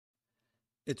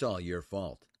It's all your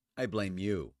fault. I blame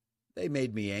you. They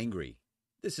made me angry.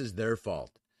 This is their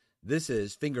fault. This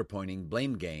is finger pointing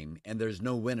blame game, and there's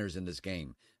no winners in this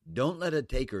game. Don't let a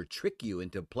taker trick you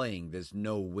into playing this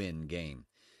no win game.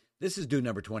 This is do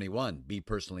number 21. Be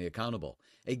personally accountable.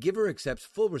 A giver accepts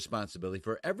full responsibility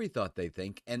for every thought they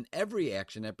think and every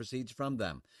action that proceeds from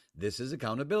them. This is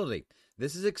accountability.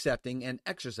 This is accepting and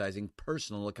exercising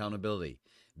personal accountability.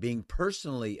 Being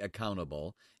personally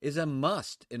accountable is a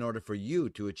must in order for you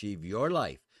to achieve your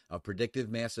life of predictive,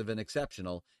 massive, and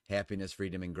exceptional happiness,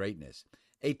 freedom, and greatness.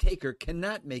 A taker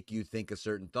cannot make you think a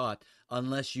certain thought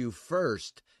unless you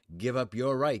first give up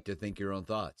your right to think your own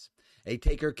thoughts. A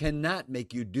taker cannot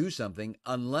make you do something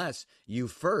unless you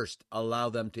first allow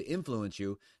them to influence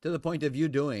you to the point of you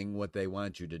doing what they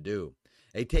want you to do.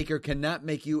 A taker cannot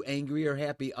make you angry or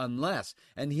happy unless,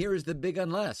 and here is the big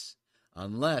unless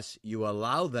you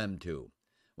allow them to.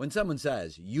 When someone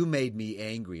says, you made me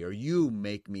angry or you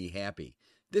make me happy,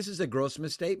 this is a gross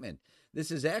misstatement. This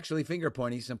is actually finger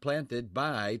pointing supplanted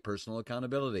by personal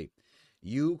accountability.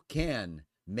 You can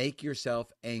make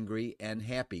yourself angry and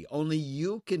happy. Only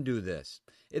you can do this.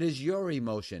 It is your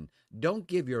emotion. Don't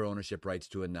give your ownership rights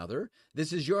to another.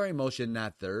 This is your emotion,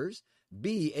 not theirs.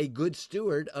 Be a good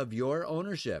steward of your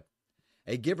ownership.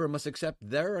 A giver must accept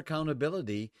their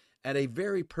accountability at a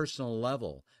very personal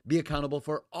level. Be accountable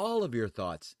for all of your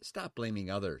thoughts. Stop blaming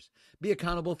others. Be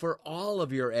accountable for all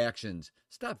of your actions.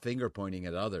 Stop finger pointing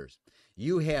at others.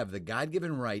 You have the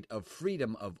God-given right of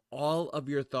freedom of all of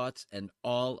your thoughts and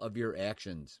all of your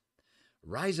actions.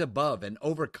 Rise above and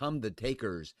overcome the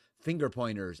takers, finger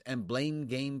pointers, and blame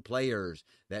game players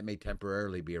that may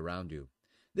temporarily be around you.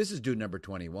 This is do number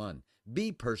 21.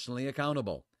 Be personally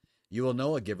accountable. You will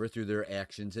know a giver through their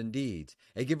actions and deeds.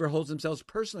 A giver holds themselves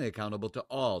personally accountable to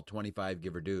all 25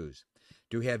 giver dues.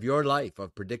 To have your life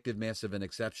of predictive, massive, and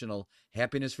exceptional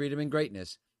happiness, freedom, and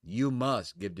greatness, you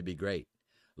must give to be great.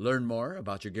 Learn more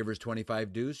about your Givers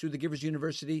 25 dues through the Givers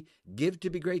University Give to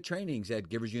Be Great trainings at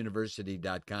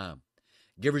giversuniversity.com.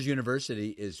 Givers University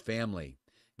is family.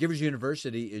 Givers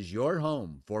University is your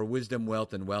home for wisdom,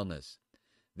 wealth, and wellness.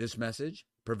 This message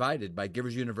provided by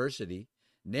Givers University,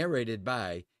 narrated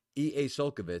by E.A.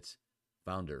 Solkovitz,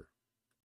 founder.